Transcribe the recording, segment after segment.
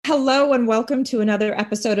Hello and welcome to another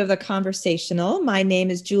episode of The Conversational. My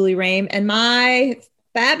name is Julie Rame, and my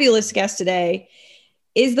fabulous guest today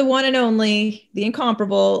is the one and only, the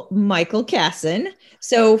incomparable Michael Kassan.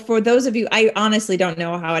 So for those of you, I honestly don't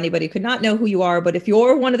know how anybody could not know who you are, but if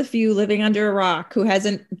you're one of the few living under a rock who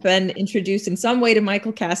hasn't been introduced in some way to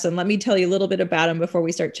Michael Kassan, let me tell you a little bit about him before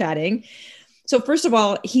we start chatting. So first of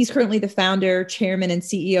all, he's currently the founder, chairman, and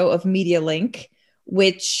CEO of MediaLink,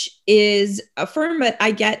 which is a firm that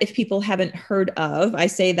I get if people haven't heard of. I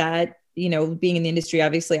say that, being in the industry,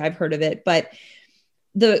 obviously I've heard of it, but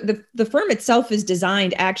the firm itself is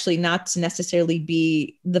designed actually not to necessarily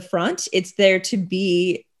be the front. It's there to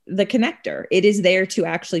be the connector. It is there to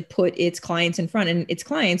actually put its clients in front, and its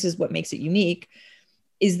clients is what makes it unique,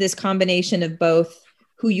 is this combination of both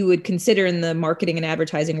who you would consider in the marketing and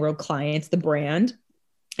advertising world clients, the brand,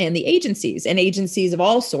 and the agencies, and agencies of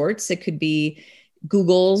all sorts. It could be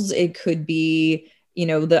Google's, it could be,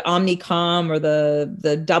 the Omnicom or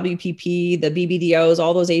the WPP, the BBDOs,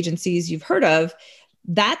 all those agencies you've heard of.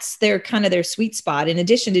 That's their kind of their sweet spot, in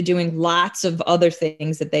addition to doing lots of other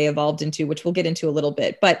things that they evolved into, which we'll get into a little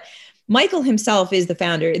bit. But Michael himself is the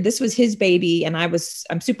founder. This was his baby. And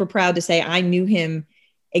I'm super proud to say I knew him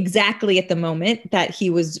exactly at the moment that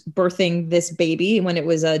he was birthing this baby, when it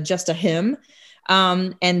was just a him.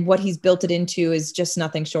 And what he's built it into is just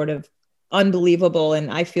nothing short of unbelievable. And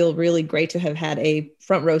I feel really great to have had a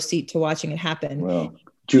front row seat to watching it happen. Well,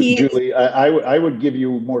 Julie, I would give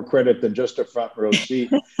you more credit than just a front row seat.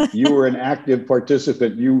 You were an active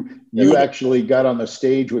participant. You actually got on the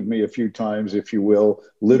stage with me a few times, if you will,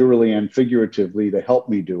 literally and figuratively, to help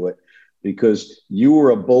me do it, because you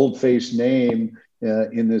were a bold-faced name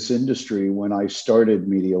in this industry when I started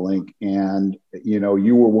MediaLink. And,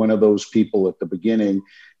 you were one of those people at the beginning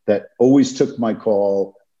that always took my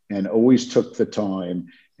call and always took the time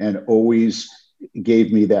and always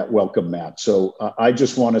gave me that welcome mat. So I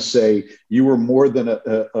just want to say you were more than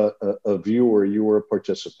a viewer, you were a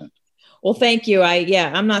participant. Well, thank you.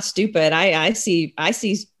 I'm not stupid. I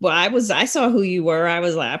saw who you were. I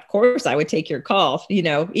was like, of course I would take your call,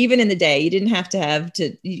 even in the day. You didn't have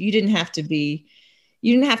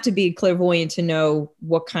to be clairvoyant to know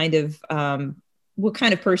what kind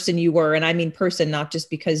of person you were. And I mean person, not just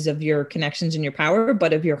because of your connections and your power,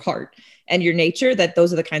 but of your heart and your nature, that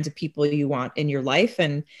those are the kinds of people you want in your life.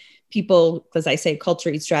 And people, as I say, culture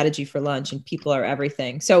eats strategy for lunch, and people are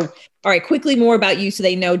everything. So, all right, quickly more about you so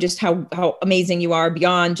they know just how amazing you are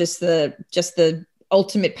beyond just the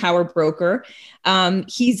ultimate power broker.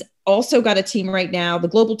 He's also got a team right now, the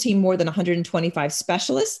global team, more than 125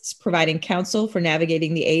 specialists providing counsel for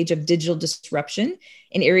navigating the age of digital disruption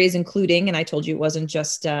in areas including, and I told you it wasn't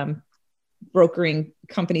just brokering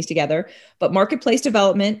companies together, but marketplace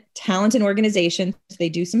development, talent and organization. So they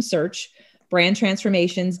do some search, brand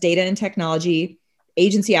transformations, data and technology,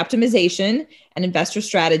 agency optimization, and investor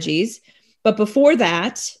strategies. But before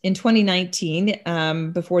that, in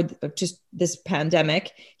 2019, before just this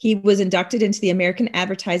pandemic, he was inducted into the American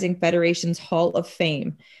Advertising Federation's Hall of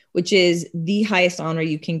Fame, which is the highest honor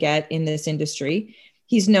you can get in this industry.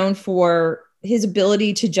 He's known for his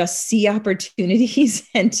ability to just see opportunities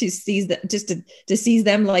and to seize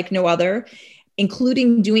them like no other,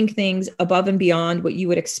 including doing things above and beyond what you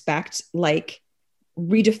would expect, like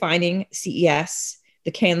redefining CES,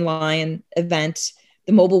 the Cannes Lion event,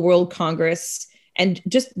 the Mobile World Congress. And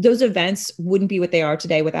just those events wouldn't be what they are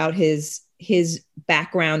today without his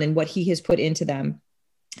background and what he has put into them.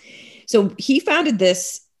 So he founded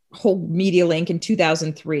this whole MediaLink in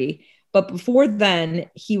 2003. But before then,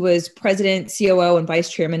 he was president, COO, and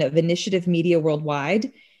vice chairman of Initiative Media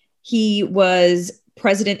Worldwide. He was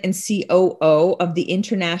president and COO of the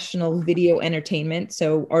International Video Entertainment,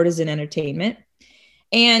 so Artisan Entertainment.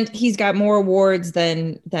 And he's got more awards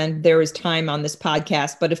than there is time on this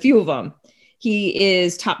podcast, but a few of them. He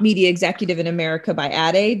is top media executive in America by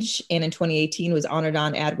Ad Age, and in 2018 was honored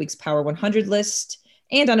on Adweek's Power 100 list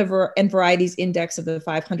and on Variety's index of the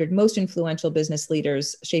 500 most influential business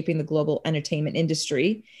leaders shaping the global entertainment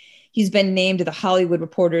industry. He's been named to the Hollywood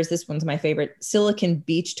Reporter's, this one's my favorite, Silicon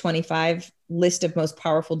Beach 25 list of most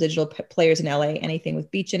powerful digital players in LA. Anything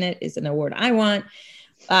with beach in it is an award I want.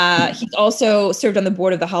 He's also served on the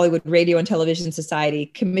board of the Hollywood Radio and Television Society,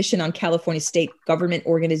 Commission on California State Government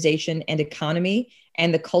Organization and Economy,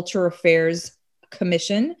 and the Culture Affairs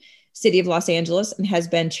Commission, City of Los Angeles, and has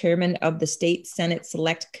been chairman of the State Senate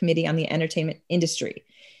Select Committee on the Entertainment Industry,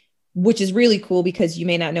 which is really cool because you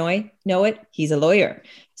may not know it. He's a lawyer.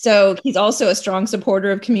 So he's also a strong supporter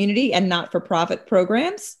of community and not-for-profit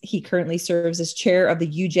programs. He currently serves as chair of the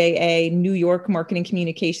UJA New York Marketing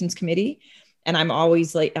Communications Committee And I'm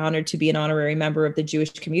always like honored to be an honorary member of the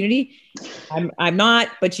Jewish community. I'm not,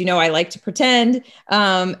 but I like to pretend.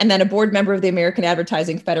 And then a board member of the American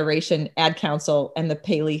Advertising Federation, Ad Council, and the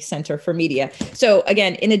Paley Center for Media. So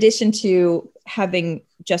again, in addition to having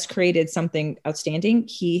just created something outstanding,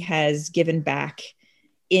 he has given back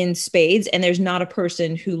in spades. And there's not a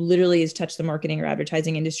person who literally has touched the marketing or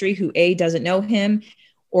advertising industry who doesn't know him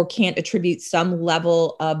or can't attribute some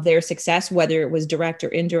level of their success, whether it was direct or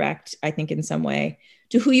indirect, I think in some way,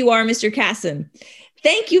 to who you are, Mr. Kassan.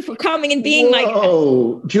 Thank you for coming and being my guest.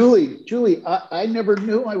 Oh, Julie, I never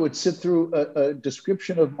knew I would sit through a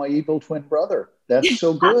description of my evil twin brother. That's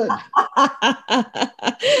so good.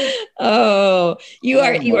 You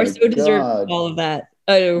are so deserving of all of that.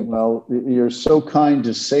 Well, you're so kind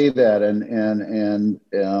to say that,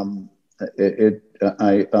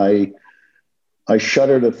 I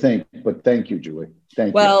shudder to think, but thank you, Julie. Thank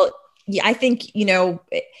you. Well, yeah, I think,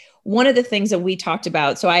 one of the things that we talked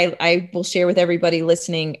about, so I will share with everybody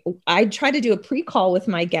listening, I try to do a pre-call with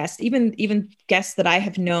my guests, even guests that I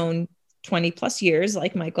have known 20 plus years,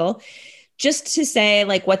 like Michael, just to say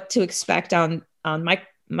like what to expect on my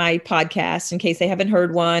podcast in case they haven't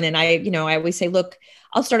heard one. And I always say, look,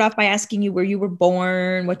 I'll start off by asking you where you were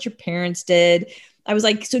born, what your parents did. I was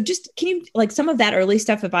like, so just, can you, like some of that early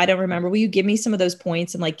stuff, if I don't remember, will you give me some of those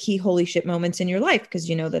points and like key holy shit moments in your life? Because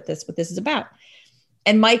you know that that's what this is about.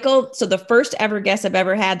 And Michael, so the first ever guest I've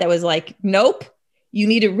ever had that was like, nope, you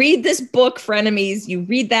need to read this book, Frenemies. You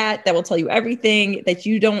read that will tell you everything that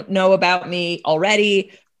you don't know about me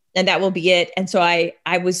already. And that will be it. And so I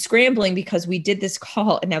was scrambling because we did this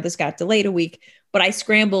call and now this got delayed a week, but I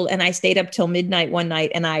scrambled and I stayed up till midnight one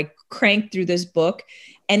night and I cranked through this book.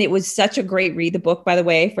 And it was such a great read. The book, by the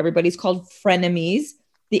way, for everybody, is called Frenemies,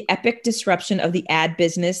 The Epic Disruption of the Ad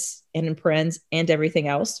Business and in parens and Everything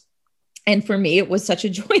Else. And for me, it was such a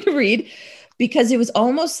joy to read because it was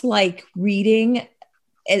almost like reading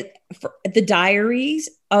the diaries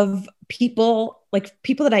of people, like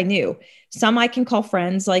people that I knew. Some I can call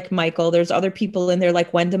friends like Michael. There's other people in there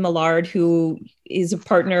like Wenda Millard, who is a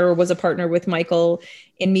partner or was a partner with Michael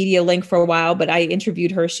in MediaLink for a while, but I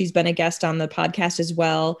interviewed her. She's been a guest on the podcast as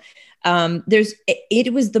well.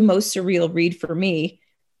 It was the most surreal read for me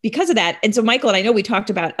because of that. And so Michael, and I know we talked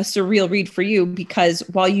about a surreal read for you because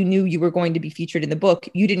while you knew you were going to be featured in the book,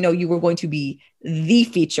 you didn't know you were going to be the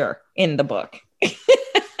feature in the book.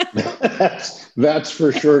 That's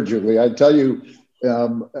for sure, Julie. I tell you,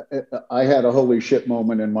 I had a holy shit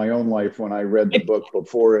moment in my own life when I read the book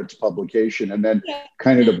before its publication, and then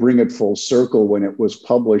kind of to bring it full circle when it was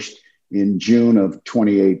published in June of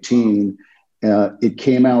 2018, it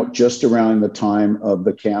came out just around the time of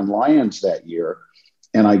the Cannes Lions that year.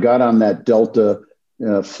 And I got on that Delta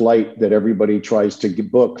flight that everybody tries to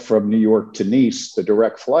book from New York to Nice, the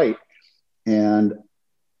direct flight. And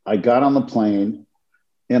I got on the plane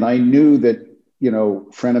and I knew that,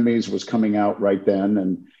 Frenemies was coming out right then.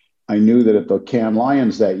 And I knew that at the Cannes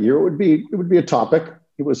Lions that year, it would be a topic.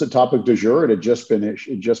 It was a topic du jour. It had just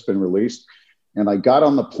been released. And I got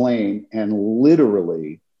on the plane and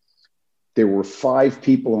literally there were 5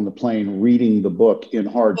 people on the plane reading the book in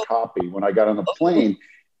hard copy when I got on the plane.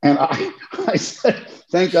 And I said,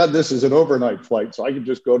 thank God this is an overnight flight, so I could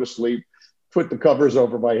just go to sleep, put the covers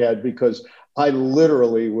over my head, because I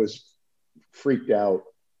literally was freaked out,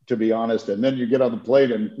 to be honest. And then you get on the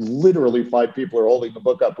plane and literally 5 people are holding the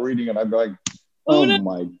book up reading, and I'm going, oh no.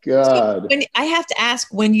 My God. So I have to ask,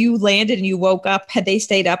 when you landed and you woke up, had they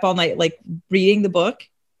stayed up all night, like reading the book?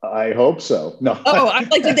 I hope so. No. Oh, I'm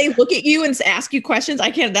like, did they look at you and ask you questions?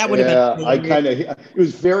 That would have been. It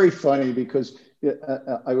was very funny because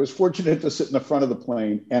I was fortunate to sit in the front of the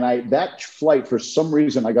plane, and that flight, for some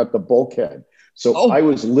reason, I got the bulkhead. So I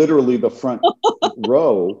was literally the front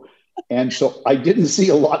row. And so I didn't see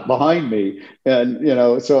a lot behind me. And,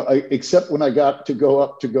 except when I got to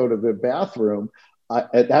go to the bathroom,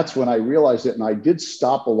 that's when I realized it. And I did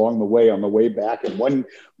stop along the way back. And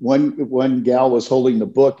one gal was holding the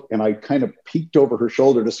book, and I kind of peeked over her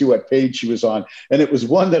shoulder to see what page she was on. And it was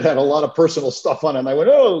one that had a lot of personal stuff on it. And I went,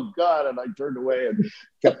 oh God. And I turned away and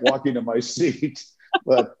kept walking to my seat.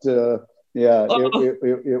 But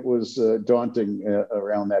it was daunting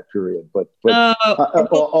around that period. But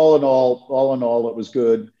all in all, it was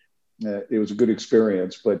good. It was a good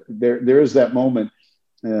experience. But there is that moment.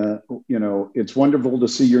 It's wonderful to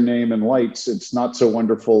see your name in lights. It's not so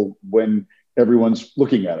wonderful when everyone's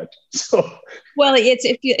looking at it. So, well,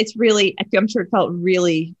 it's really, I'm sure it felt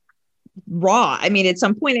really raw. I mean, at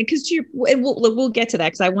some point, because we'll get to that,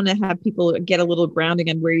 because I want to have people get a little grounding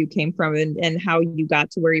on where you came from and how you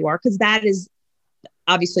got to where you are, because that is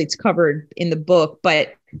obviously, it's covered in the book,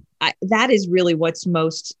 but that is really what's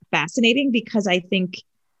most fascinating, because I think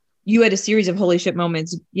you had a series of holy shit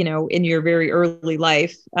moments, in your very early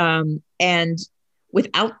life. And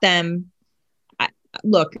without them,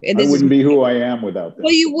 look, I wouldn't be who I am without them.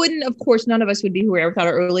 Well, you wouldn't, of course, none of us would be who we are without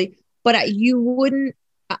our early, but you wouldn't.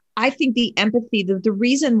 I think the empathy, the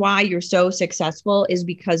reason why you're so successful is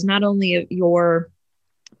because not only your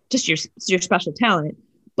special talent,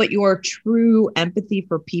 but your true empathy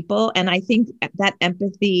for people. And I think that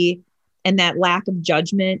empathy and that lack of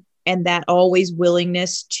judgment and that always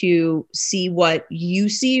willingness to see what you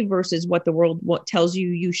see versus what the world tells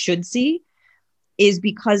you should see is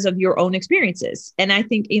because of your own experiences. And I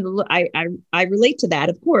think I relate to that,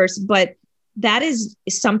 of course, but that is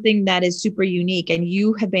something that is super unique, and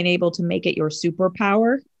you have been able to make it your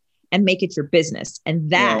superpower and make it your business. And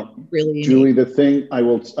that really unique. Julie, the thing I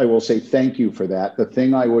will say thank you for that. The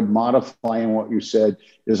thing I would modify in what you said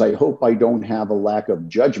is I hope I don't have a lack of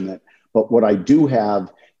judgment, but what I do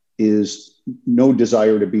have is no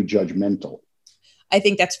desire to be judgmental. I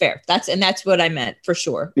think that's fair. That's what I meant, for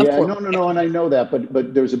sure. Yeah, no. And I know that,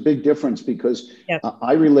 but there's a big difference, because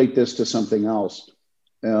I relate this to something else.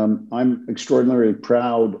 I'm extraordinarily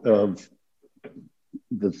proud of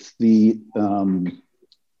the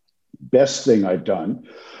best thing I've done,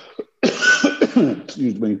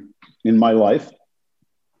 excuse me, in my life,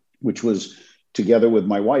 which was together with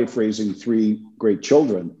my wife raising 3 great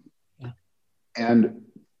children. Yeah. And,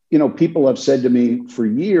 people have said to me for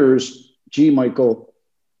years, gee, Michael,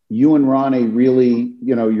 you and Ronnie really,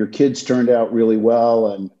 your kids turned out really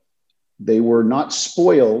well, and they were not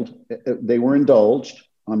spoiled. They were indulged.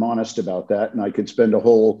 I'm honest about that. And I could spend a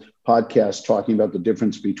whole podcast talking about the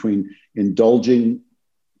difference between indulging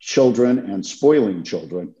children and spoiling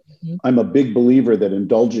children. Mm-hmm. I'm a big believer that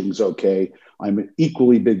indulging is okay. I'm an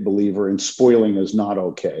equally big believer in spoiling is not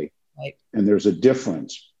okay. Right. And there's a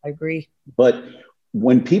difference. I agree. But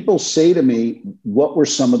when people say to me, what were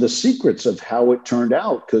some of the secrets of how it turned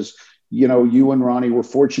out? Because, you and Ronnie were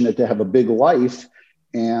fortunate to have a big life.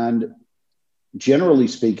 And generally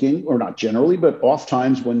speaking, or not generally, but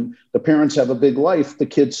oftentimes when the parents have a big life, the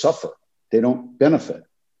kids suffer. They don't benefit,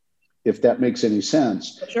 if that makes any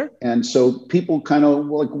sense. Sure. And so people kind of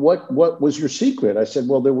like, what was your secret? I said,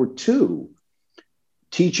 well, there were 2.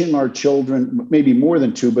 Teaching our children, maybe more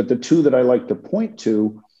than 2, but the 2 that I like to point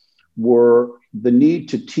to were the need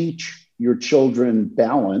to teach your children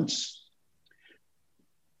balance.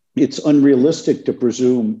 It's unrealistic to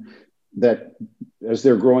presume that as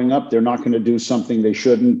they're growing up, they're not going to do something they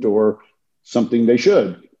shouldn't or something they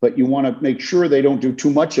should, but you want to make sure they don't do too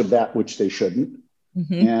much of that which they shouldn't.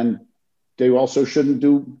 Mm-hmm. And they also shouldn't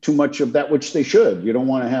do too much of that which they should. You don't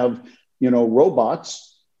want to have,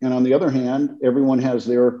 robots. And on the other hand, everyone has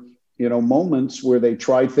their, moments where they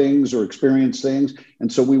try things or experience things.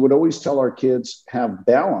 And so we would always tell our kids, have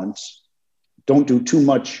balance. Don't do too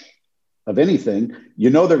much of anything.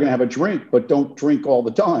 They're going to have a drink, but don't drink all the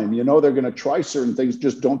time. They're going to try certain things,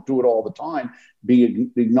 just don't do it all the time.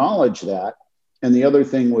 Acknowledge that. And the other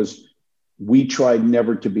thing was, we tried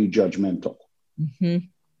never to be judgmental. Mm-hmm.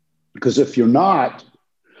 Because if you're not,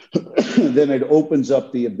 then it opens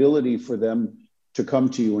up the ability for them to come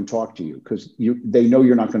to you and talk to you, because they know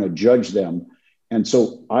you're not going to judge them. And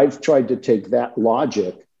so I've tried to take that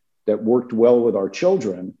logic that worked well with our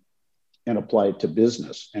children and apply it to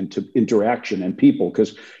business and to interaction and people,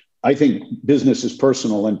 because I think business is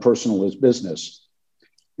personal and personal is business.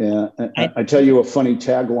 I tell you a funny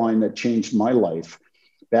tagline that changed my life.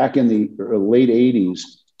 Back in the late 80s,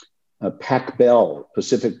 Pac Bell,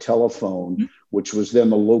 Pacific Telephone, mm-hmm. which was then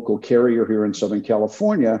the local carrier here in Southern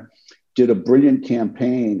California, did a brilliant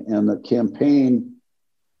campaign. And the campaign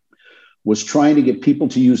was trying to get people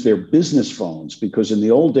to use their business phones, because in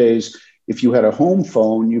the old days, if you had a home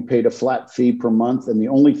phone, you paid a flat fee per month. And the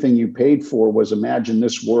only thing you paid for was, imagine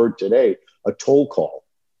this word today, a toll call.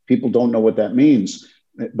 People don't know what that means,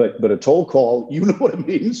 but a toll call, you know what it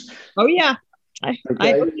means. Oh, yeah. I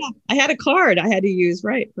had a card I had to use,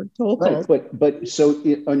 for toll call. Right, but so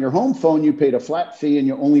on your home phone, you paid a flat fee and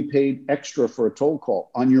you only paid extra for a toll call.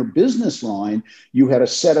 On your business line, you had a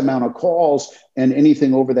set amount of calls, and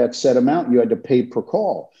anything over that set amount, you had to pay per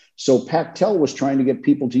call. So Pactel was trying to get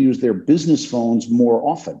people to use their business phones more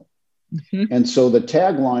often. Mm-hmm. And so the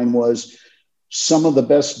tagline was, some of the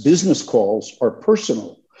best business calls are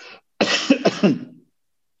personal.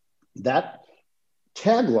 That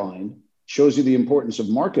tagline shows you the importance of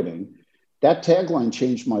marketing. That tagline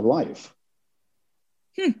changed my life.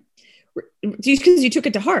 Because you took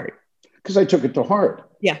it to heart. Because I took it to heart.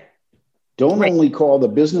 Yeah. Don't only call the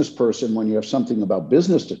business person when you have something about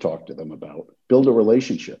business to talk to them about. Build a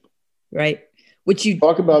relationship. Right. which you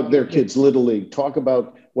talk about their kids' little league, talk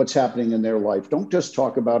about what's happening in their life. Don't just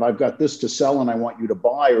talk about, I've got this to sell and I want you to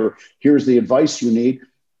buy, or here's the advice you need.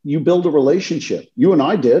 You build a relationship. You and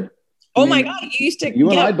I did. Oh my God. You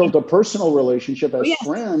and I built a personal relationship as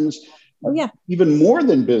friends. Oh yeah. Even more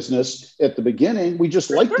than business at the beginning. We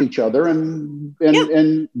just liked each other, and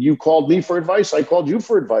you called me for advice. I called you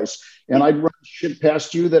for advice, and I'd run shit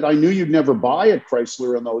past you that I knew you'd never buy at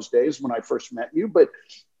Chrysler in those days when I first met you. But,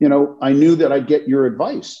 I knew that I'd get your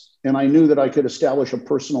advice, and I knew that I could establish a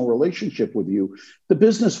personal relationship with you. The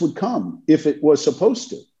business would come if it was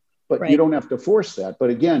supposed to, but you don't have to force that.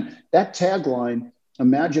 But again, that tagline,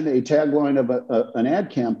 imagine a tagline of an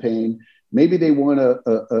ad campaign. Maybe they won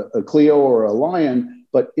a Clio or a Lion,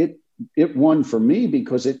 but it won for me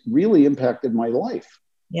because it really impacted my life.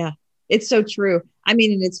 Yeah, it's so true. I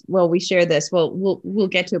mean, we share this. Well, we'll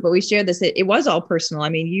get to it, but we share this. It was all personal. I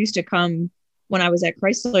mean, you used to come when I was at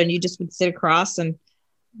Chrysler, and you just would sit across and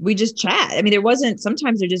we just chat. I mean,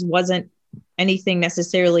 sometimes there just wasn't anything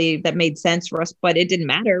necessarily that made sense for us, but it didn't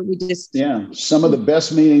matter. We just Some of the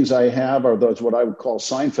best meetings I have are those what I would call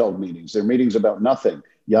Seinfeld meetings. They're meetings about nothing.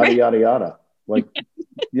 Yada, yada, yada. Like,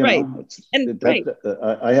 I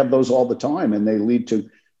have those all the time, and they lead to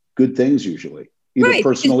good things usually, either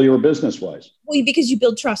personally or business-wise. Well, because you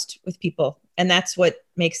build trust with people, and that's what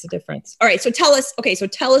makes the difference. All right. So tell us,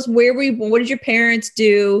 where were you born? What did your parents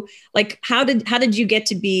do? Like, how did you get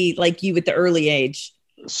to be like you at the early age?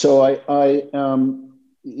 So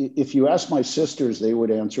if you ask my sisters, they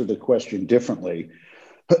would answer the question differently.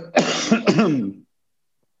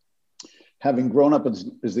 Having grown up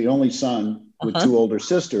as the only son with two older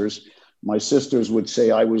sisters, my sisters would say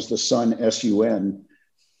I was the son, S-U-N.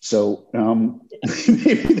 So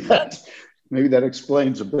maybe that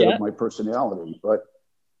explains a bit of my personality. But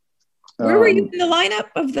where were you in the lineup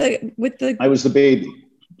I was the baby.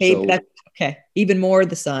 So, that's okay. Even more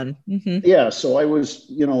the son. Mm-hmm. Yeah. So I was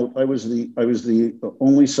the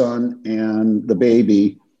only son and the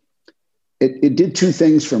baby. It did two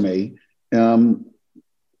things for me.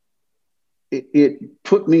 It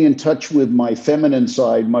put me in touch with my feminine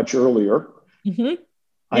side much earlier. Mm-hmm.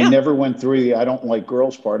 I never went through the I don't like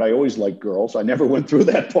girls part. I always liked girls. I never went through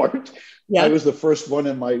that part. Yeah. I was the first one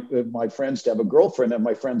in my friends to have a girlfriend, and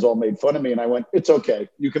my friends all made fun of me. And I went, "It's okay.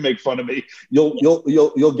 You can make fun of me.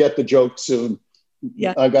 You'll get the joke soon."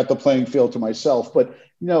 Yeah. I got the playing field to myself. But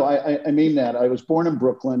I mean that. I was born in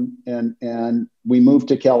Brooklyn, and we moved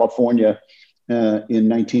to California in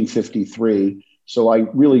 1953. So I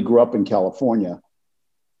really grew up in California.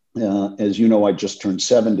 As you know, I just turned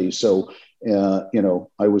 70. So,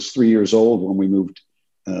 I was 3 years old when we moved,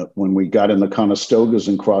 when we got in the Conestogas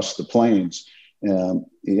and crossed the plains. It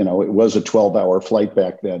was a 12-hour flight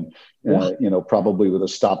back then, probably with a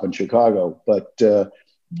stop in Chicago. But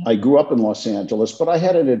I grew up in Los Angeles, but I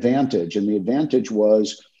had an advantage. And the advantage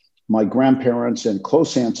was my grandparents and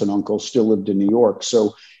close aunts and uncles still lived in New York.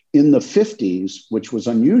 So in the 50s, which was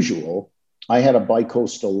unusual, I had a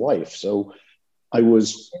bicoastal life. So I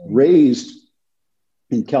was raised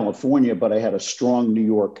in California, but I had a strong New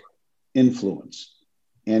York influence.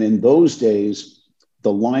 And in those days,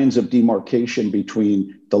 the lines of demarcation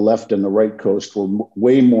between the left and the right coast were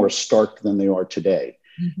way more stark than they are today.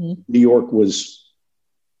 Mm-hmm. New York was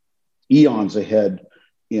eons ahead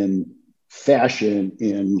in fashion,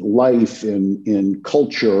 in life, in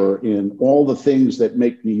culture, in all the things that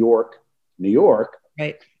make New York, New York.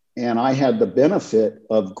 Right. And I had the benefit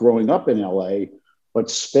of growing up in LA,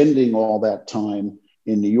 but spending all that time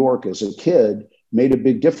in New York as a kid made a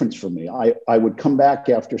big difference for me. I would come back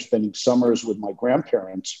after spending summers with my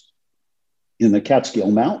grandparents in the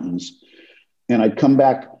Catskill Mountains, and I'd come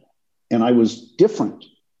back and I was different.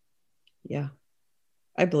 Yeah,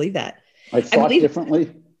 I believe that. I thought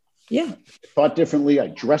differently. Yeah. I thought differently. I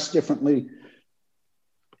dressed differently.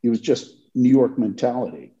 It was just New York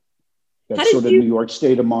mentality. That sort of New York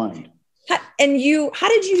state of mind. How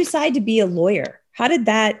did you decide to be a lawyer? How did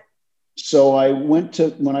that? So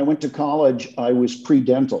when I went to college, I was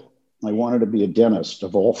pre-dental. I wanted to be a dentist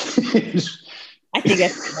of all things. I think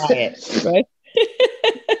that's it, right?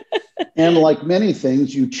 And like many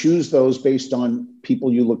things, you choose those based on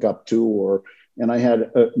people you look up to, and I had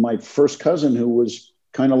my first cousin who was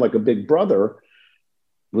kind of like a big brother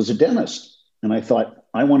was a dentist. And I thought,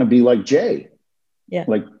 I want to be like Jay. Yeah.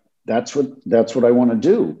 Like, that's what I want to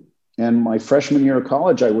do. And my freshman year of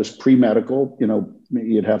college, I was pre-medical,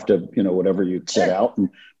 you'd have to, whatever you'd set out, and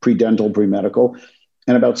pre-dental, pre-medical.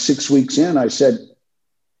 And about 6 weeks in, I said,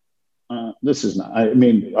 this is not,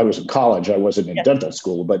 I was in college, I wasn't in dental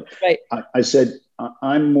school, but I said,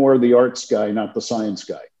 I'm more the arts guy, not the science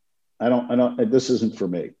guy. I don't, this isn't for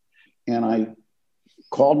me. And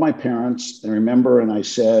called my parents, I remember, and I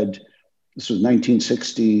said, this was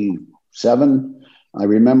 1967. I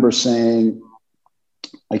remember saying,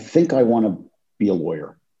 I think I want to be a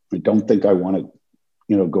lawyer. I don't think I want to,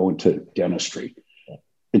 go into dentistry.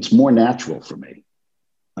 It's more natural for me.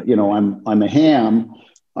 I'm a ham.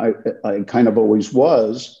 I kind of always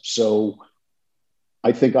was. So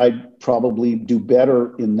I think I'd probably do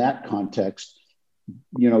better in that context,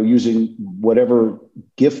 using whatever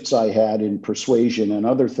gifts I had in persuasion and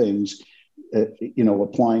other things,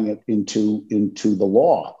 applying it into the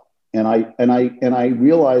law. And I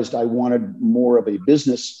realized I wanted more of a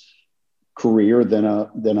business career than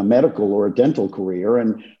a medical or a dental career.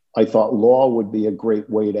 And I thought law would be a great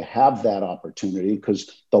way to have that opportunity, because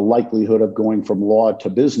the likelihood of going from law to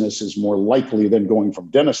business is more likely than going from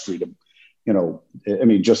dentistry to,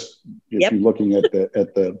 just if you're looking at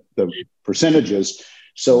the percentages.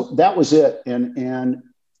 So that was it. And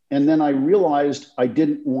then I realized I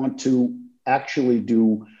didn't want to actually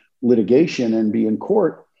do litigation and be in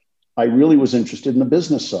court. I really was interested in the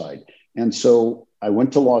business side. And so I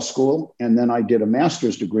went to law school, and then I did a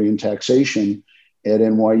master's degree in taxation at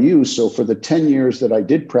NYU. So for the 10 years that I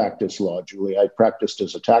did practice law, Julie, I practiced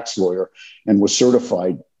as a tax lawyer and was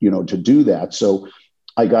certified, to do that. So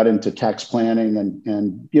I got into tax planning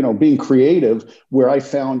and being creative, where I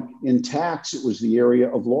found in tax, it was the area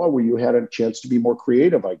of law where you had a chance to be more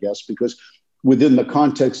creative, I guess, because within the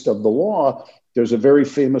context of the law, there's a very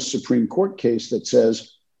famous Supreme Court case that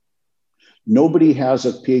says nobody has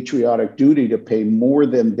a patriotic duty to pay more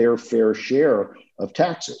than their fair share of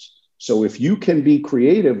taxes. So if you can be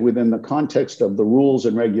creative within the context of the rules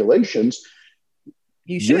and regulations,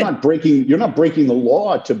 you're not breaking the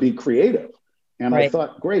law to be creative. And right. I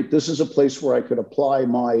thought, great, this is a place where I could apply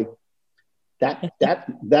my that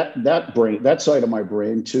side of my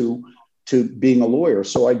brain to being a lawyer.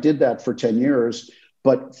 So I did that for 10 years.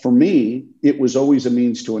 But for me, it was always a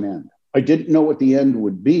means to an end. I didn't know what the end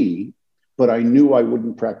would be, but I knew I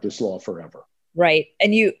wouldn't practice law forever. Right.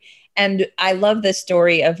 And I love this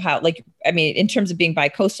story of how, in terms of being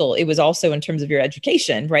bicoastal, it was also in terms of your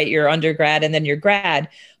education, right? Your undergrad and then your grad.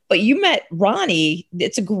 But you met Ronnie.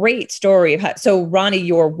 It's a great story of how. So Ronnie,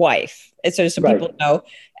 your wife, so people know,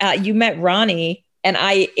 you met Ronnie, and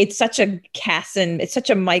it's such a Kassan, it's such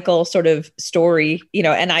a Michael sort of story,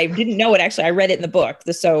 and I didn't know it actually. I read it in the book.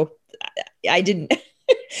 So I didn't.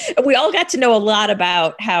 We all got to know a lot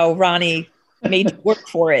about how Ronnie made you work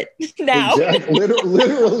for it now. Exactly.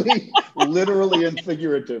 Literally and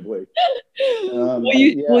figuratively. Will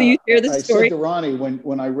you share the story? I said to Ronnie,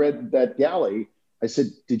 when I read that galley, I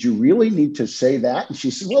said, did you really need to say that? And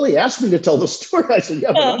she said, well, he asked me to tell the story. I said,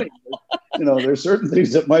 yeah, but Ronnie, there's certain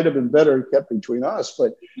things that might have been better kept between us,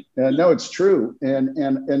 but no, it's true.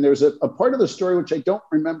 And there's a part of the story, which I don't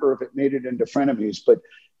remember if it made it into Frenemies, but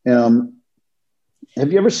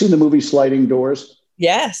have you ever seen the movie Sliding Doors?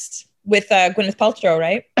 Yes. With Gwyneth Paltrow,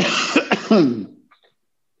 right?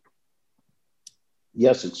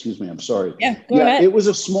 Yes, excuse me. I'm sorry. Yeah, go ahead. It was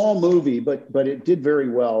a small movie, but it did very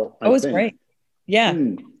well. It was great. Yeah,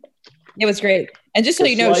 It was great. And just so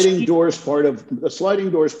you know, the sliding doors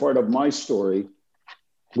part of my story,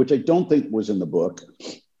 which I don't think was in the book,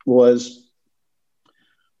 was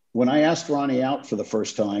when I asked Ronnie out for the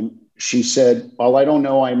first time. She said, "Well, I don't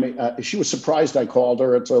know." She was surprised I called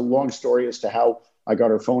her. It's a long story as to how I got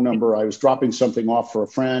her phone number. I was dropping something off for a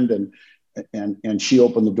friend, and she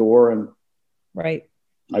opened the door, and right,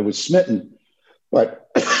 I was smitten. But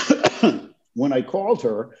when I called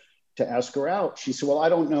her to ask her out, she said, "Well, I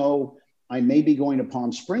don't know. I may be going to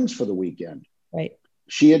Palm Springs for the weekend." Right.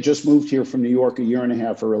 She had just moved here from New York a year and a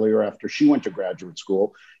half earlier after she went to graduate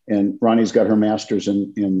school, and Ronnie's got her master's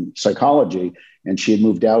in psychology, and she had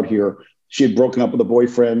moved out here. She had broken up with a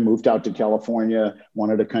boyfriend, moved out to California,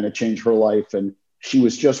 wanted to kind of change her life, and she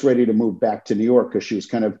was just ready to move back to New York because she was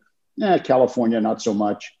kind of, California, not so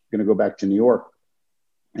much, going to go back to New York.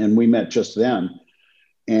 And we met just then.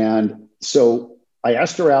 And so I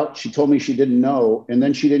asked her out. She told me she didn't know, and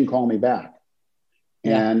then she didn't call me back.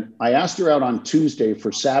 Yeah. And I asked her out on Tuesday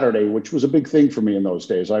for Saturday, which was a big thing for me in those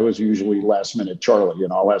days. I was usually last minute Charlie,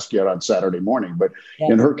 I'll ask you out on Saturday morning. But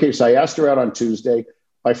in her case, I asked her out on Tuesday.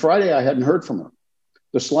 By Friday, I hadn't heard from her.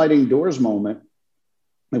 The sliding doors moment,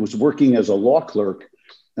 I was working as a law clerk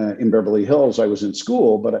in Beverly Hills. I was in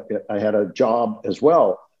school, but I had a job as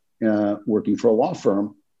well, working for a law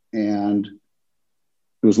firm. And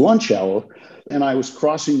it was lunch hour, and I was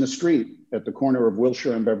crossing the street at the corner of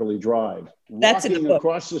Wilshire and Beverly Drive. That's Walking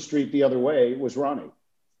across the street the other way was Ronnie.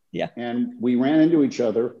 Yeah. And we ran into each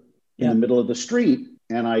other in the middle of the street.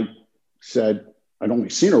 And I said, I'd only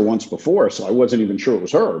seen her once before, so I wasn't even sure it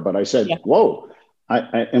was her. But I said, whoa,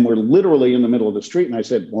 and we're literally in the middle of the street. And I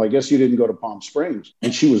said, well, I guess you didn't go to Palm Springs.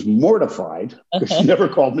 And she was mortified because she never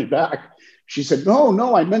called me back. She said,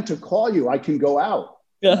 no, I meant to call you. I can go out.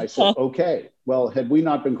 And I said, okay. Well, had we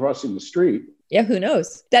not been crossing the street. Yeah, who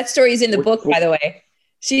knows? That story is in the book, by the way.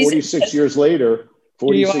 46 years later,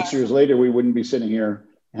 we wouldn't be sitting here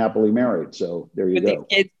happily married. So there you go.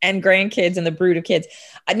 Kids and grandkids and the brood of kids.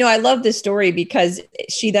 I love this story because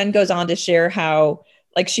she then goes on to share how,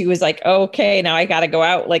 like, she was like, okay, now I got to go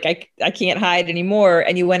out. Like, I can't hide anymore.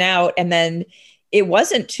 And you went out, and then it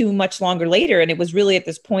wasn't too much longer later. And it was really at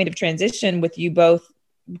this point of transition with you both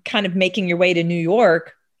kind of making your way to New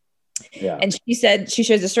York. Yeah. And she said, she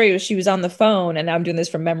shares the story, she was on the phone, and I'm doing this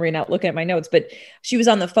from memory, not looking at my notes, but she was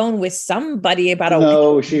on the phone with somebody about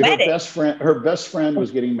wedding. Her best friend was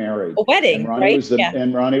getting married. A wedding,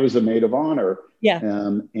 and Ronnie was the maid of honor. Yeah.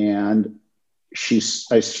 And she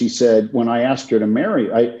said, when I asked her to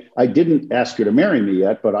marry, I didn't ask her to marry me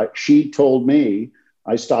yet, but she told me,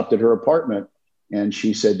 I stopped at her apartment, and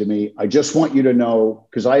she said to me, I just want you to know,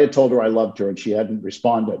 because I had told her I loved her and she hadn't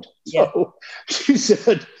responded. So she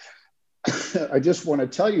said, I just want to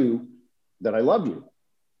tell you that I love you.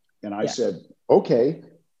 And I said, okay,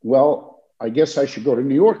 well, I guess I should go to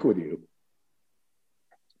New York with you.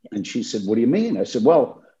 And she said, what do you mean? I said,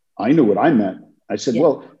 well, I knew what I meant. I said,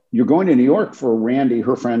 well, you're going to New York for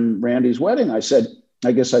her friend Randy's wedding. I said,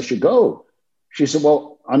 I guess I should go. She said,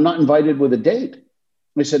 well, I'm not invited with a date.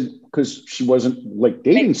 I said, because she wasn't like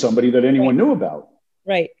dating somebody that anyone knew about.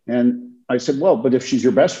 Right. And I said, well, but if she's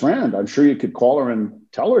your best friend, I'm sure you could call her and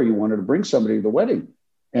tell her you wanted to bring somebody to the wedding.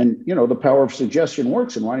 And, the power of suggestion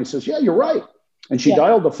works. And Ronnie says, yeah, you're right. And she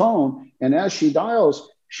dialed the phone. And as she dials,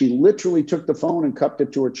 she literally took the phone and cupped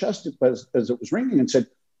it to her chest as it was ringing and said,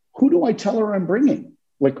 who do I tell her I'm bringing?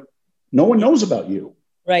 Like, no one knows about you.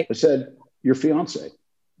 Right. I said, your fiance.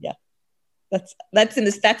 Yeah. That's in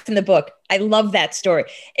the book. I love that story.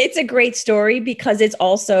 It's a great story because it's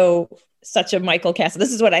also such a Michael Kassan.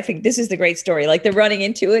 This is what I think. This is the great story. Like, they're running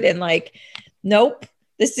into it and like, nope,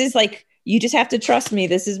 this is like, you just have to trust me.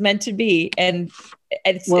 This is meant to be. And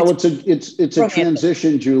it's a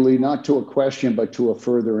transition, Julie, not to a question, but to a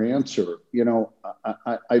further answer.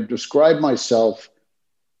 I describe myself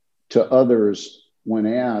to others when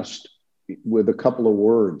asked with a couple of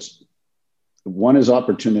words. One is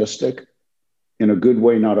opportunistic in a good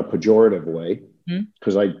way, not a pejorative way,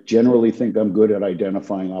 because I generally think I'm good at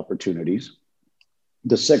identifying opportunities.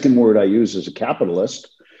 The second word I use is a capitalist,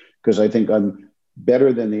 because I think I'm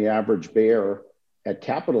better than the average bear at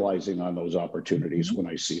capitalizing on those opportunities when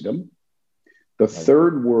I see them. The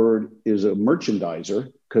third word is a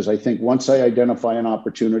merchandiser, because I think once I identify an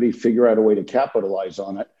opportunity, figure out a way to capitalize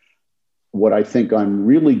on it, what I think I'm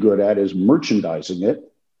really good at is merchandising it.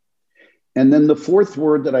 And then the fourth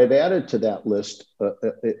word that I've added to that list,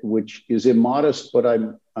 which is immodest, but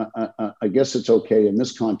I guess it's okay in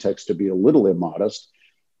this context to be a little immodest.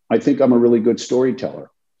 I think I'm a really good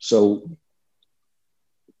storyteller. So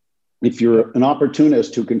if you're an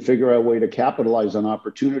opportunist who can figure out a way to capitalize on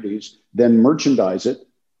opportunities, then merchandise it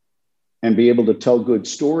and be able to tell good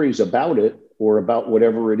stories about it or about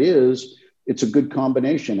whatever it is, it's a good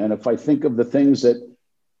combination. And if I think of the things that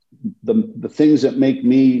the things that make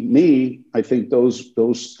me, I think those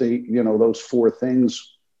four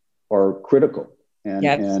things are critical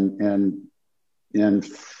and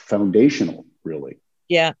foundational, really.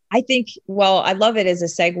 Yeah, I think. Well, I love it as a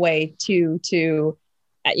segue to.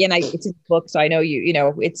 It's in the book, so I know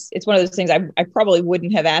it's one of those things I probably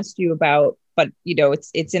wouldn't have asked you about, but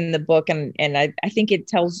it's in the book, and I think it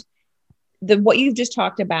tells what you've just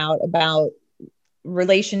talked about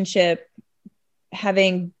relationship,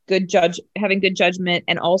 having good judgment,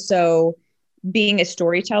 and also being a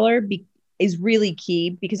storyteller is really key,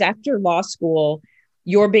 because after law school,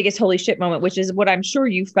 your biggest holy shit moment, which is what I'm sure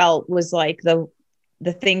you felt was like the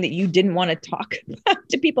thing that you didn't want to talk about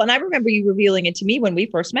to people. And I remember you revealing it to me when we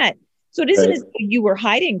first met. So it isn't as though you were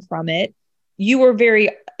hiding from it. You were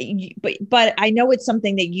but I know it's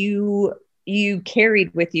something that you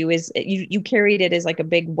carried with you, is you carried it as like a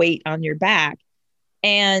big weight on your back.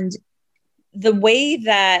 And the way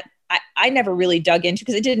that I never really dug into,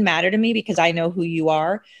 because it didn't matter to me because I know who you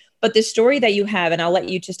are, but the story that you have, and I'll let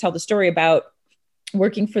you just tell the story about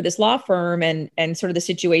working for this law firm and sort of the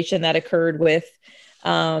situation that occurred with,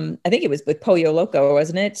 I think it was with Pollo Loco,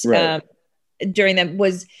 wasn't it? Right. During them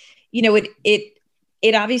was,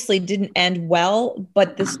 it obviously didn't end well,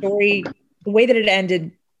 but the story, the way that it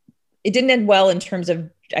ended, it didn't end well in terms of,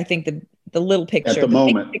 I think the little picture, at the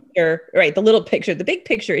moment, picture, right? The little picture, the big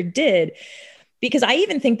picture, it did, because I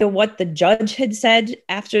even think that what the judge had said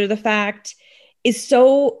after the fact is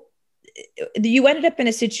so, you ended up in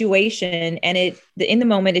a situation, and in the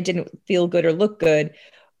moment, it didn't feel good or look good.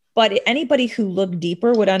 But anybody who looked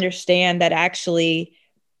deeper would understand that actually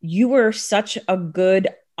you were such a good,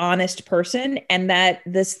 honest person, and that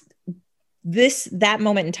that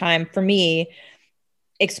moment in time for me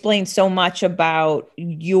explains so much about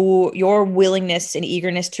your willingness and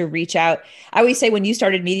eagerness to reach out. I always say when you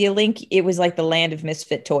started MediaLink, it was like the land of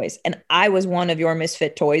misfit toys. And I was one of your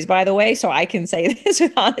misfit toys, by the way. So I can say this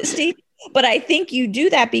with honesty. But I think you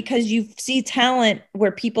do that because you see talent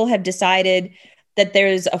where people have decided that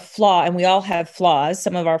there's a flaw, and we all have flaws.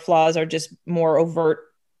 Some of our flaws are just more overt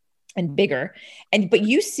and bigger. But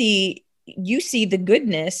you see the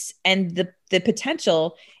goodness and the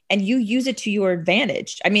potential, and you use it to your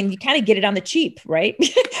advantage. I mean, you kind of get it on the cheap, right?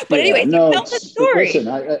 But anyway, no, tell the story. Listen,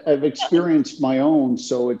 I've experienced my own,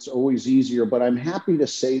 so it's always easier, but I'm happy to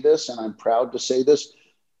say this, and I'm proud to say this.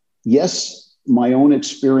 Yes, my own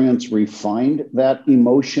experience refined that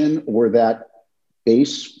emotion or that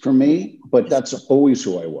base for me, but that's always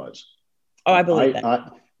who I was. Oh, I believe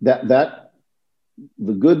that. That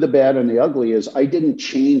the good, the bad, and the ugly is I didn't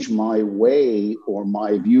change my way or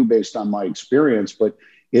my view based on my experience, but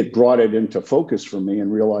it brought it into focus for me and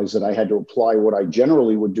realized that I had to apply what I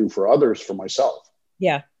generally would do for others for myself.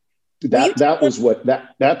 Yeah. That's the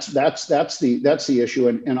issue.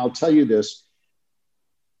 And I'll tell you this,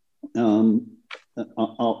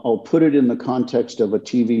 I'll put it in the context of a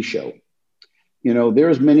TV show. You know,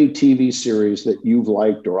 there's many TV series that you've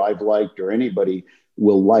liked or I've liked or anybody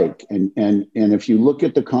will like. And if you look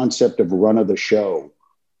at the concept of run of the show,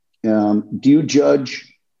 do you judge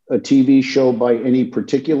a TV show by any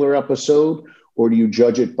particular episode, or do you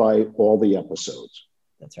judge it by all the episodes?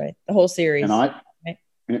 That's right. The whole series. And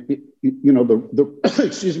the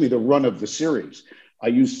run of the series. I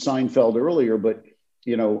used Seinfeld earlier, but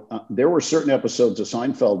there were certain episodes of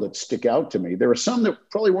Seinfeld that stick out to me. There are some that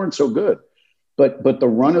probably weren't so good, but the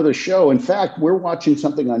run of the show. In fact, we're watching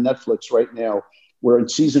something on Netflix right now. We're in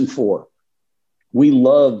season 4. We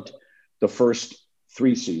loved the first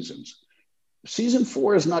 3 seasons. Season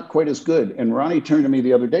 4 is not quite as good. And Ronnie turned to me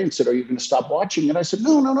the other day and said, "Are you going to stop watching?" And I said,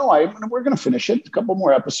 No, we're going to finish it. A couple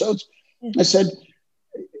more episodes. I said,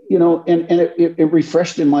 and it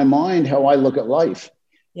refreshed in my mind how I look at life.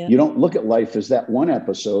 Yeah. You don't look at life as that one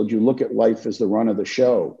episode. You look at life as the run of the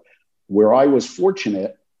show. Where I was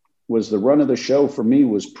fortunate was the run of the show for me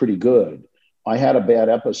was pretty good. I had a bad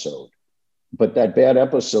episode, but that bad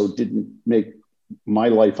episode didn't make my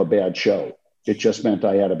life a bad show. It just meant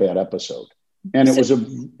I had a bad episode. And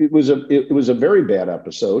it was a very bad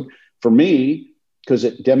episode for me because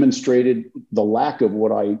it demonstrated the lack of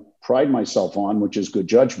what I pride myself on, which is good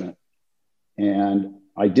judgment. And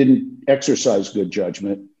I didn't exercise good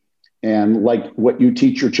judgment. And like what you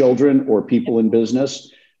teach your children or people in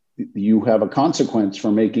business, you have a consequence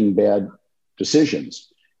for making bad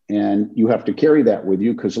decisions. And you have to carry that with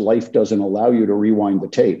you because life doesn't allow you to rewind the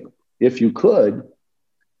tape. If you could,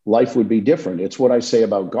 life would be different. It's what I say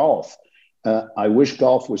about golf. I wish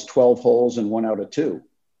golf was 12 holes and 1 out of 2.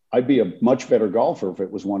 I'd be a much better golfer if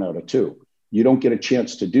it was 1 out of 2. You don't get a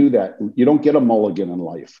chance to do that. You don't get a mulligan in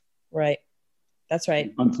life. Right. That's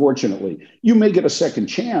right. Unfortunately, you may get a second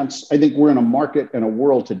chance. I think we're in a market and a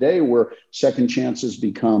world today where second chances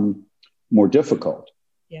become more difficult.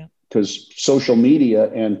 Yeah. Because social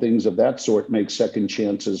media and things of that sort make second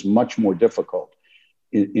chances much more difficult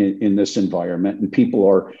in this environment. And people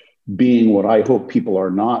are being what I hope people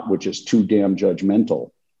are not, which is too damn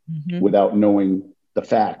judgmental without knowing the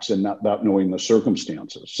facts and not without knowing the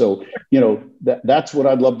circumstances. So, that's what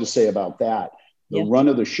I'd love to say about that. The run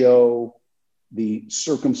of the show, the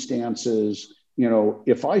circumstances,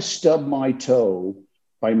 if I stub my toe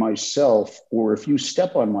by myself, or if you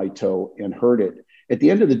step on my toe and hurt it, at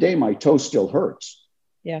the end of the day, my toe still hurts.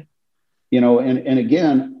 Yeah. And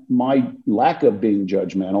again, my lack of being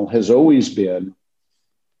judgmental has always been,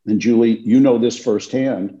 and Julie, you know this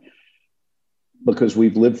firsthand, because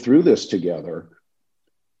we've lived through this together.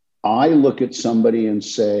 I look at somebody and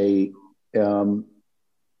say,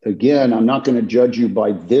 again, I'm not going to judge you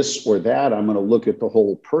by this or that. I'm going to look at the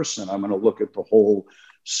whole person. I'm going to look at the whole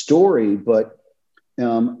story. But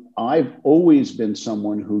I've always been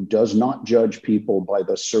someone who does not judge people by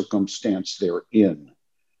the circumstance they're in.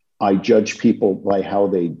 I judge people by how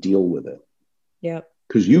they deal with it. Yeah.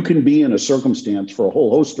 Because you can be in a circumstance for a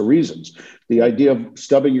whole host of reasons. The idea of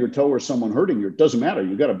stubbing your toe or someone hurting you, it doesn't matter.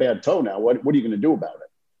 You got a bad toe now. What are you going to do about it?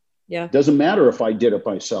 Yeah. It doesn't matter if I did it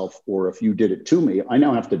myself or if you did it to me. I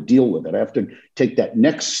now have to deal with it. I have to take that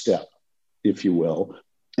next step, if you will.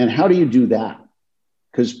 And how do you do that?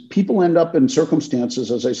 because people end up in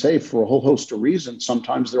circumstances, as I say, for a whole host of reasons,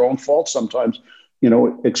 sometimes their own fault, sometimes,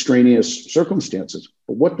 extraneous circumstances.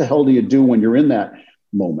 But what the hell do you do when you're in that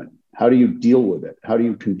moment? How do you deal with it? How do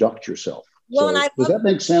you conduct yourself? Well, so, does that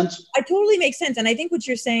make sense? I totally makes sense. And I think what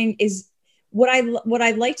you're saying is what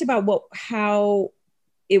I liked about how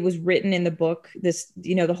it was written in the book, this,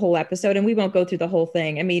 the whole episode, and we won't go through the whole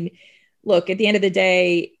thing. I mean, look, at the end of the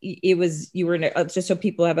day, you were just so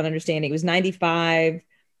people have an understanding, it was 95.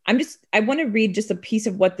 I want to read just a piece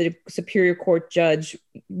of what the Superior Court judge,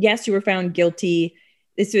 yes, you were found guilty.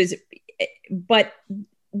 But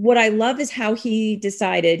what I love is how he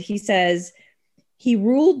decided. He says, he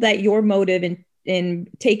ruled that your motive in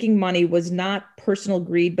taking money was not personal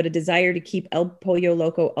greed, but a desire to keep El Pollo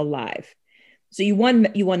Loco alive. So you won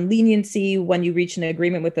leniency when you reached an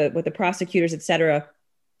agreement with the prosecutors, et cetera.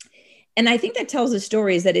 And I think that tells the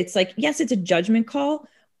story is that it's like, yes, it's a judgment call,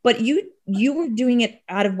 but you were doing it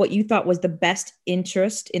out of what you thought was the best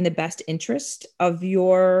interest of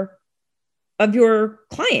your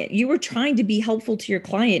client. You were trying to be helpful to your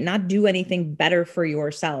client, not do anything better for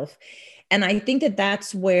yourself. And I think that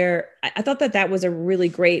that's where I thought that was a really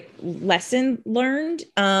great lesson learned,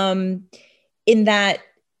 in that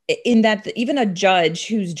even a judge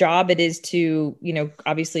whose job it is to,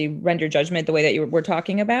 obviously render judgment the way that we're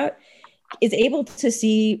talking about, is able to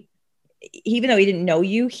see, even though he didn't know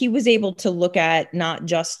you, he was able to look at not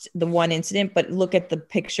just the one incident, but look at the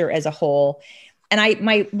picture as a whole. And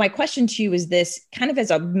my question to you is this, kind of as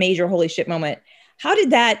a major holy shit moment, how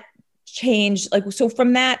did that change? Like, so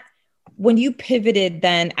from that, when you pivoted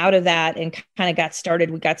then out of that and kind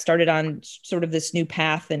of we got started on sort of this new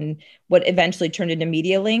path and what eventually turned into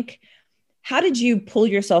MediaLink, how did you pull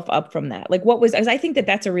yourself up from that? Like, because I think that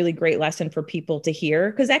that's a really great lesson for people to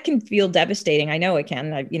hear, because that can feel devastating. I know it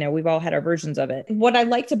can. We've all had our versions of it. What I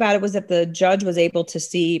liked about it was that the judge was able to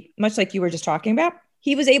see, much like you were just talking about,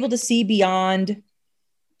 he was able to see beyond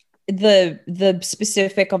the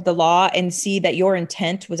specific of the law and see that your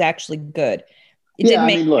intent was actually good. So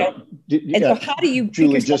how do you,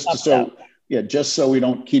 Julie, just so we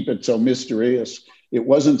don't keep it so mysterious, it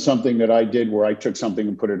wasn't something that I did where I took something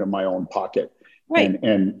and put it in my own pocket, right,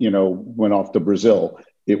 and went off to Brazil.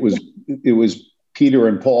 It was Peter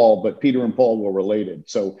and Paul, but Peter and Paul were related.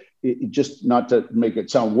 So it just, not to make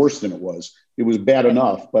it sound worse than it was bad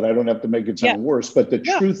enough, but I don't have to make it sound worse. But the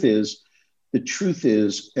truth is,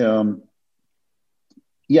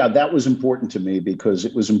 that was important to me, because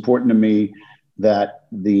it was important to me that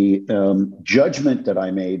the judgment that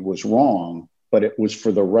I made was wrong, but it was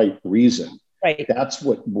for the right reason. Right. That's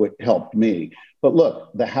what helped me. But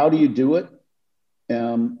look, how do you do it?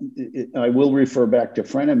 I will refer back to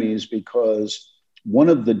frenemies, because one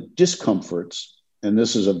of the discomforts, and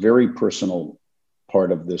this is a very personal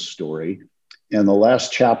part of this story, and the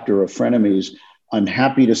last chapter of frenemies, I'm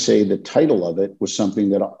happy to say the title of it was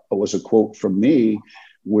something that was a quote from me,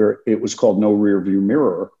 where it was called No Rearview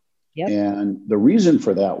Mirror. Yep. And the reason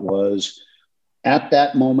for that was, at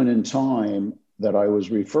that moment in time that I was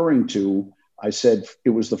referring to, I said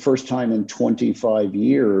it was the first time in 25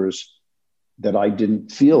 years that I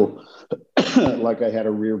didn't feel like I had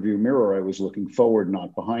a rear view mirror. I was looking forward,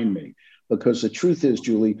 not behind me. Because the truth is,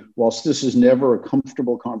 Julie, whilst this is never a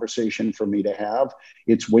comfortable conversation for me to have,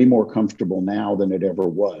 it's way more comfortable now than it ever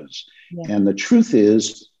was. Yeah. And the truth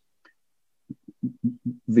is,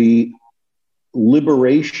 the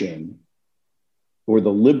liberation, or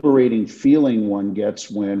the liberating feeling one gets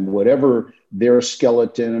when whatever their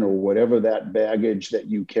skeleton or whatever that baggage that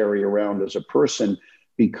you carry around as a person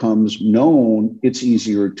becomes known, it's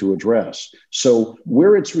easier to address. So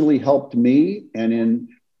where it's really helped me, and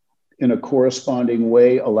in a corresponding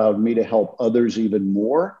way allowed me to help others even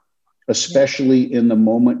more, especially in the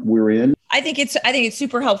moment we're in. I think it's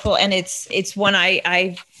super helpful. And it's one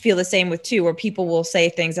I feel the same with too, where people will say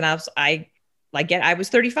things and I was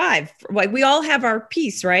 35. Like, we all have our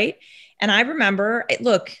piece, right? And I remember,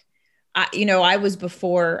 look, I was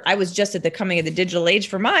just at the coming of the digital age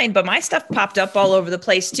for mine, but my stuff popped up all over the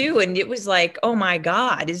place too. And it was like, oh my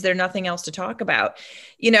God, is there nothing else to talk about?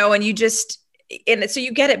 And so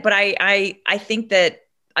you get it. But I think that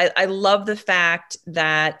I love the fact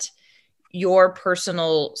that your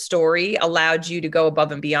personal story allowed you to go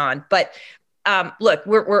above and beyond. But look,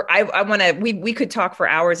 we could talk for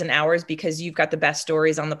hours and hours, because you've got the best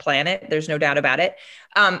stories on the planet. There's no doubt about it.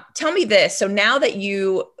 Tell me this. So now that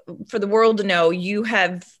for the world to know,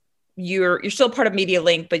 you're still part of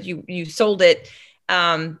MediaLink, but you sold it.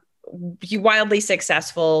 You wildly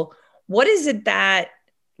successful. What is it that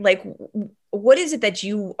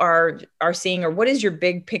you are seeing, or what is your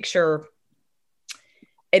big picture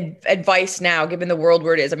advice now, given the world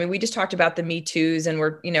where it is? I mean, we just talked about the Me Too's, and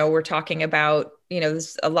we're talking about,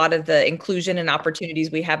 a lot of the inclusion and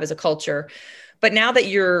opportunities we have as a culture. But now that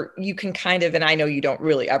you can kind of, and I know you don't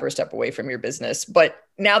really ever step away from your business, but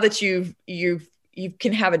now that you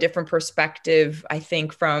can have a different perspective, I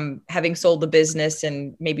think, from having sold the business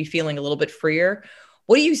and maybe feeling a little bit freer.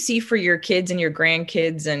 What do you see for your kids and your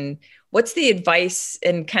grandkids, and what's the advice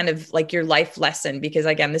and kind of like your life lesson? Because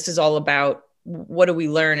again, this is all about what do we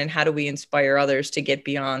learn and how do we inspire others to get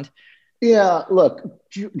beyond? Yeah, look,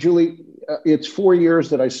 Julie, it's 4 years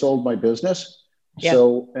that I sold my business. Yeah.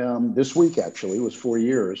 So this week actually was 4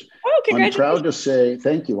 years. Oh, I'm congratulations. proud to say,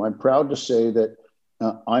 thank you. I'm proud to say that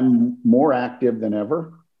I'm more active than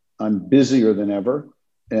ever. I'm busier than ever.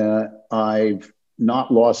 I've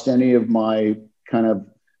not lost any of my kind of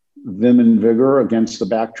vim and vigor against the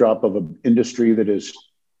backdrop of an industry that is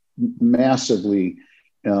massively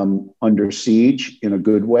under siege in a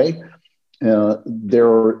good way.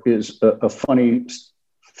 There is a funny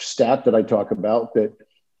stat that I talk about, that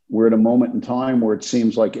we're at a moment in time where it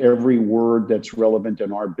seems like every word that's relevant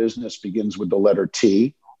in our business begins with the letter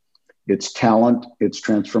T. It's talent, it's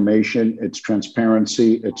transformation, it's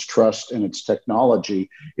transparency, it's trust, and it's technology.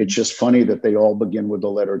 It's just funny that they all begin with the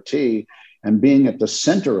letter T. And being at the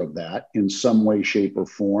center of that in some way, shape, or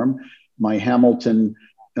form, my Hamilton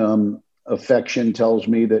affection tells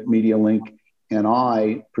me that MediaLink and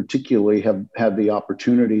I particularly have had the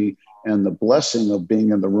opportunity and the blessing of being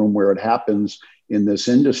in the room where it happens in this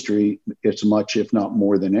industry as much, if not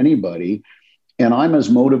more than anybody. And I'm as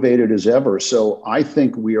motivated as ever. So I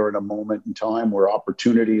think we are at a moment in time where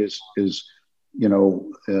opportunity is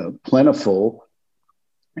plentiful.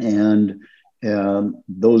 And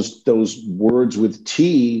those words with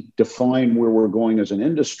T define where we're going as an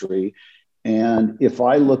industry. And if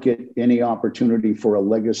I look at any opportunity for a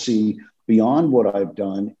legacy beyond what I've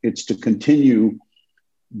done, it's to continue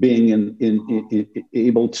being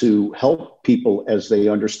able to help people as they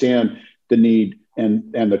understand the need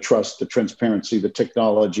and the trust, the transparency, the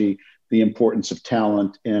technology, the importance of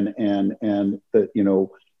talent, and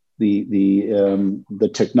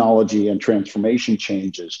the technology and transformation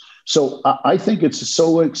changes. So I think it's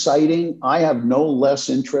so exciting. I have no less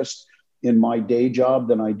interest in my day job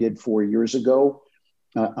than I did 4 years ago.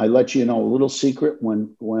 I let you know a little secret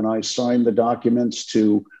when I signed the documents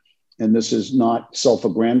to, and this is not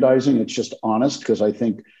self-aggrandizing, it's just honest, because I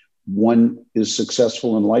think one is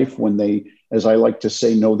successful in life when they, as I like to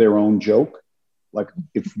say, know their own joke. Like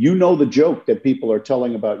if you know the joke that people are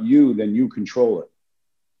telling about you, then you control it.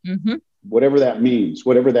 Mm-hmm. Whatever that means,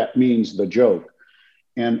 the joke.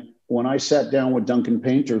 And when I sat down with Duncan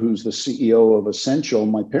Painter, who's the CEO of Essential,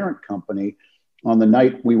 my parent company, on the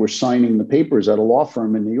night we were signing the papers at a law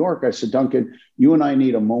firm in New York, I said, Duncan, you and I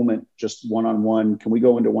need a moment, just one-on-one. Can we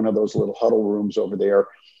go into one of those little huddle rooms over there?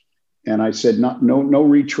 And I said, no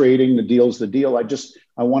retrading. The deal's the deal.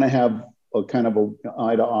 I want to have a kind of a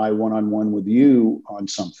eye-to-eye, one-on-one with you on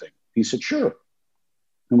something. He said, sure.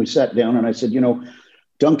 And we sat down and I said,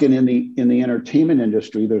 Duncan, in the entertainment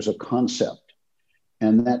industry, there's a concept.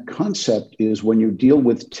 And that concept is when you deal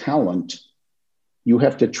with talent, you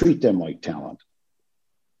have to treat them like talent.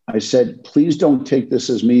 I said, please don't take this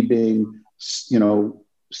as me being,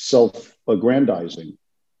 self-aggrandizing,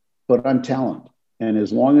 but I'm talent. And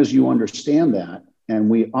as long as you understand that and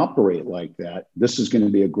we operate like that, this is going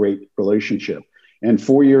to be a great relationship. And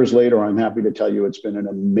 4 years later, I'm happy to tell you it's been an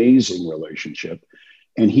amazing relationship.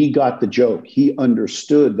 And he got the joke. He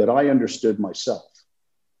understood that I understood myself.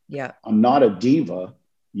 Yeah. I'm not a diva.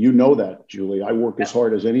 You know that, Julie. I work as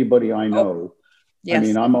hard as anybody I know. Oh, yes. I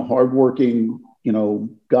mean, I'm a hardworking,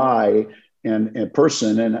 guy and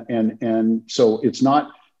person. And so it's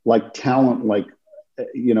not like talent, like,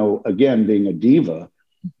 again, being a diva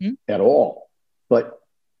at all. But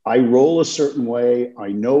I roll a certain way. I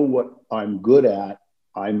know what I'm good at.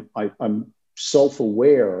 I'm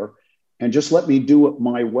self-aware, and just let me do it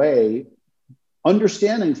my way,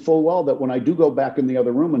 understanding full well that when I do go back in the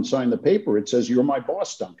other room and sign the paper, it says, you're my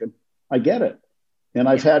boss, Duncan. I get it. And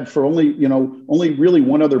I've had for only really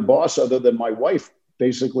one other boss other than my wife,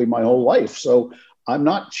 basically my whole life. So I'm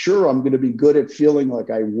not sure I'm going to be good at feeling like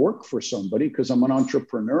I work for somebody, because I'm an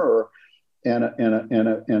entrepreneur and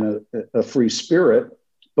a free spirit,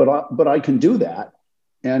 but I can do that.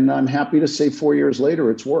 And I'm happy to say 4 years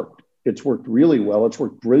later, it's worked. It's worked really well. It's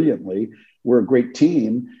worked brilliantly. We're a great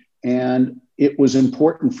team. And it was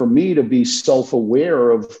important for me to be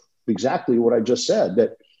self-aware of exactly what I just said,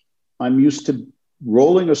 that I'm used to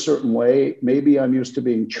rolling a certain way. Maybe I'm used to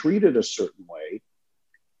being treated a certain way.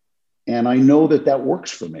 And I know that works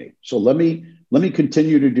for me. So let me let me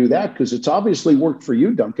continue to do that because it's obviously worked for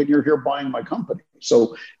you, Duncan. You're here buying my company.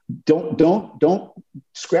 So don't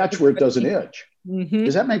scratch where it doesn't itch. Mm-hmm.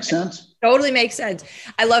 Does that make sense? Totally makes sense.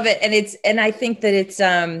 I love it. And I think that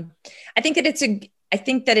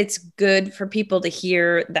it's good for people to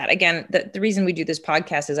hear that. Again, the reason we do this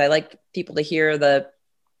podcast is I like people to hear the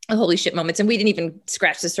holy shit moments. And we didn't even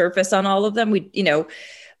scratch the surface on all of them.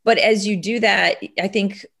 But as you do that, I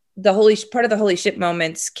think part of the holy shit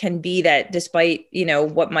moments can be that despite,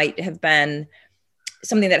 what might have been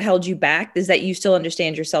something that held you back, is that you still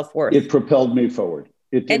understand your self-worth. It propelled me forward.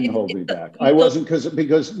 It didn't hold me back. I wasn't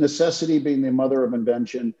because necessity being the mother of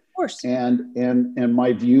invention, of course, and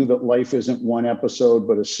my view that life isn't one episode,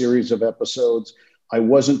 but a series of episodes. I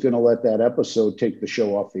wasn't going to let that episode take the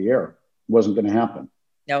show off the air. It wasn't going to happen.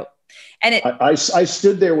 No. And I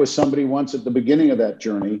stood there with somebody once at the beginning of that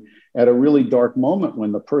journey at a really dark moment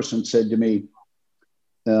when the person said to me,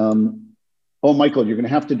 oh, Michael, you're going to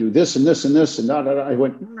have to do this and this and this. And da, da, da. I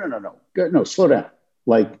went, no, slow down.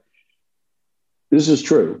 Like, this is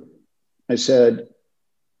true. I said,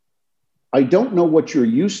 I don't know what you're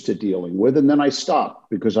used to dealing with. And then I stopped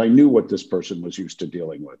because I knew what this person was used to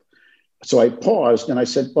dealing with. So I paused and I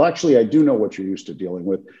said, well, actually, I do know what you're used to dealing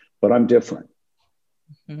with, but I'm different.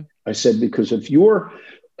 Mm-hmm. I said, because if you're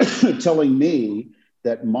telling me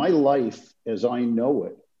that my life as I know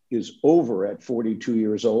it is over at 42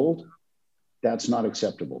 years old, that's not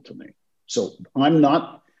acceptable to me. So I'm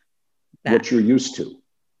not what you're used to.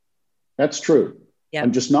 That's true. Yep.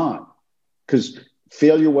 I'm just not, because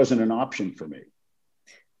failure wasn't an option for me.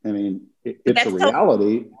 I mean, it's a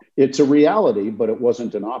reality. It's a reality, but it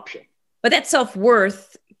wasn't an option. But that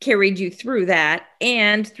self-worth carried you through that,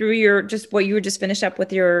 and through just what you were just finished up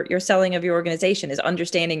with your selling of your organization, is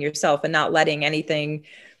understanding yourself and not letting anything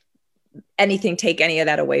take any of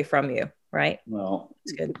that away from you. Right. Well,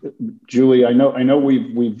 it's good. Julie, I know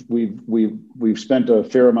we've spent a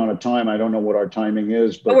fair amount of time. I don't know what our timing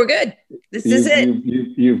is, but we're good. This is it.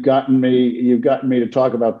 You've gotten me to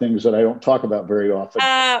talk about things that I don't talk about very often.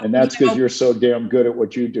 And that's because you're so damn good at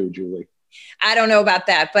what you do, Julie. I don't know about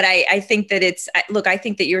that, but I think that I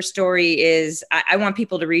think that your story is, I want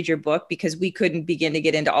people to read your book, because we couldn't begin to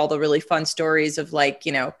get into all the really fun stories of, like,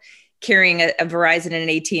 carrying a Verizon and an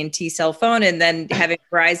AT&T cell phone, and then having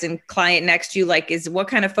a Verizon client next to you, like, what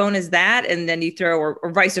kind of phone is that? And then you throw,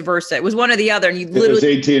 or vice versa. It was one or the other. And you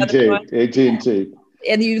literally, AT&T.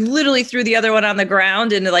 And you literally threw the other one on the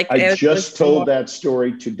ground. And I just told that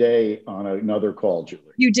story today on another call, Julie.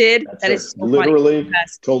 You did? That is so literally funny.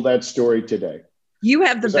 Told that story today. You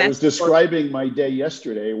have the best. I was describing my day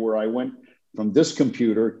yesterday, where I went from this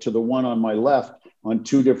computer to the one on my left on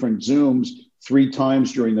 2 different Zooms 3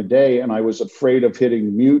 times during the day, and I was afraid of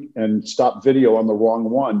hitting mute and stop video on the wrong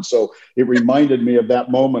one. So it reminded me of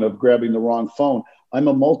that moment of grabbing the wrong phone. I'm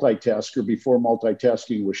a multitasker before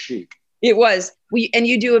multitasking was chic. It was. And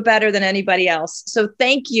you do it better than anybody else. So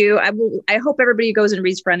thank you. I hope everybody goes and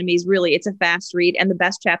reads Frenemies. Really, it's a fast read, and the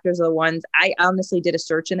best chapters are the ones. I honestly did a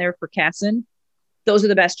search in there for Kassan. Those are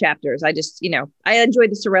the best chapters. I just, I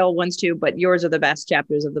enjoyed the Sorrel ones too, but yours are the best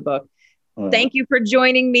chapters of the book. Thank you for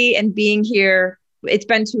joining me and being here. It's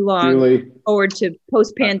been too long. Julie, forward to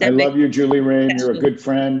post-pandemic. I love you, Julie Rain. You're a good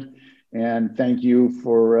friend. And thank you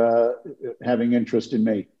for having interest in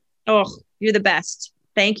me. Oh, you're the best.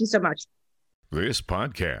 Thank you so much. This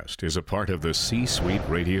podcast is a part of the C-Suite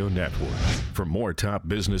Radio Network. For more top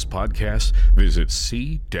business podcasts, visit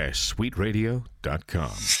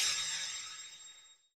c-suiteradio.com.